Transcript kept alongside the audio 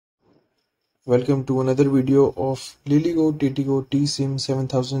Welcome to another video of LILYGO TTGO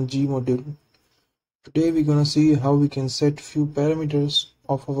SIM7000G module. Today we're gonna see how we can set few parameters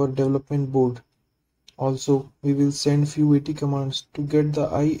of our development board. Also, we will send few AT commands to get the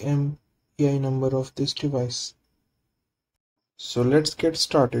IMEI number of this device. So let's get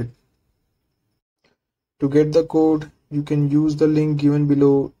started. To get the code, you can use the link given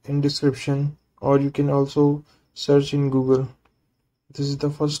below in description, or you can also search in Google. This is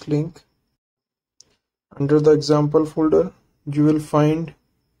the first link. Under the example folder, you will find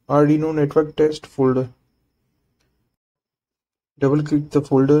Arduino network test folder. Double click the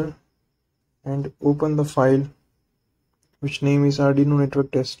folder and open the file which name is Arduino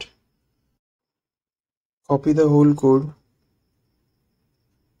network test. Copy the whole code.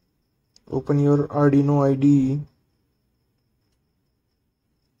 Open your Arduino IDE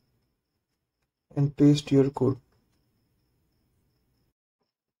and paste your code.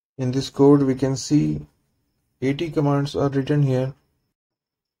 In this code we can see AT commands are written here.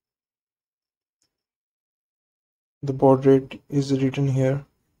 The baud rate is written here.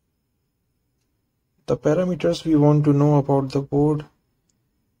 The parameters we want to know about the board,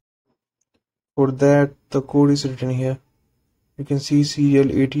 for that the code is written here. You can see serial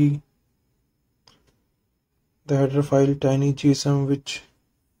AT, the header file TinyGSM, which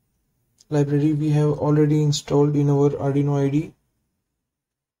library we have already installed in our Arduino IDE.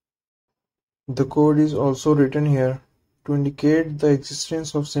 The code is also written here to indicate the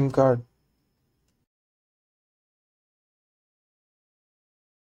existence of SIM card.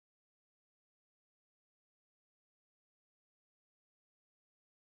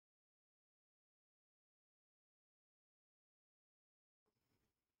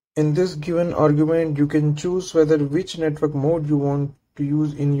 In this given argument, you can choose whether which network mode you want to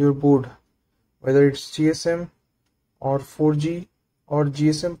use in your board, whether it's GSM or 4G or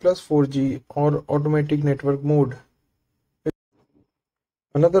GSM plus 4G or automatic network mode.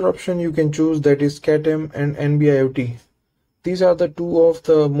 Another option you can choose, that is CAT-M and NB-IoT. These are the two of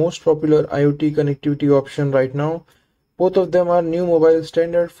the most popular IoT connectivity option right now. Both of them are new mobile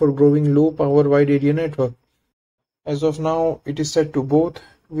standard for growing low power wide area network. As of now, it is set to both.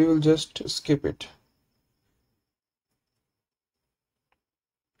 We will just skip it.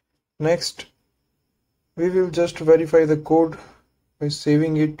 Next, we will just verify the code by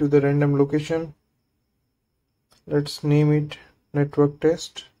saving it to the random location. Let's name it network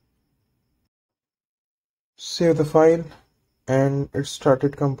test. Save the file and it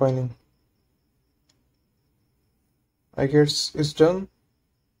started compiling. I guess it's done.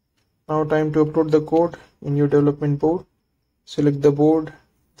 Now time to upload the code in your development board. Select the board,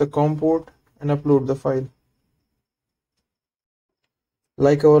 the COM port, and upload the file.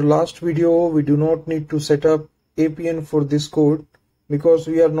 Like our last video, we do not need to set up APN for this code because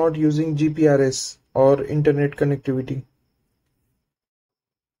we are not using GPRS or internet connectivity.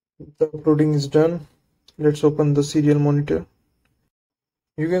 The uploading is done. Let's open the serial monitor.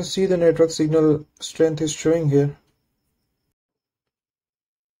 You can see the network signal strength is showing here.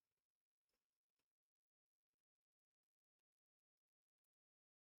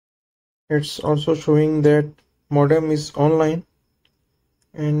 It's also showing that modem is online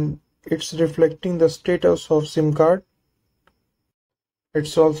and it's reflecting the status of SIM card.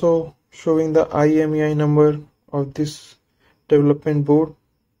 It's also showing the IMEI number of this development board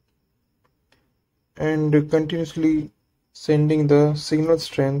and continuously sending the signal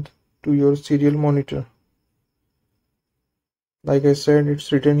strength to your serial monitor. Like I said,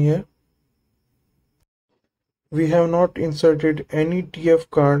 it's written here. We have not inserted any TF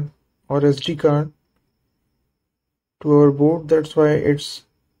card or SD card to our board, that's why it's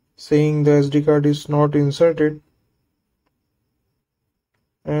saying the SD card is not inserted,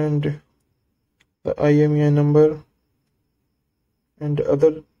 and the IMEI number and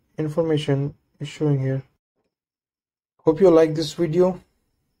other information is showing here. Hope you like this video.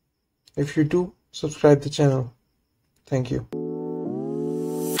 If you do, subscribe the channel. Thank you.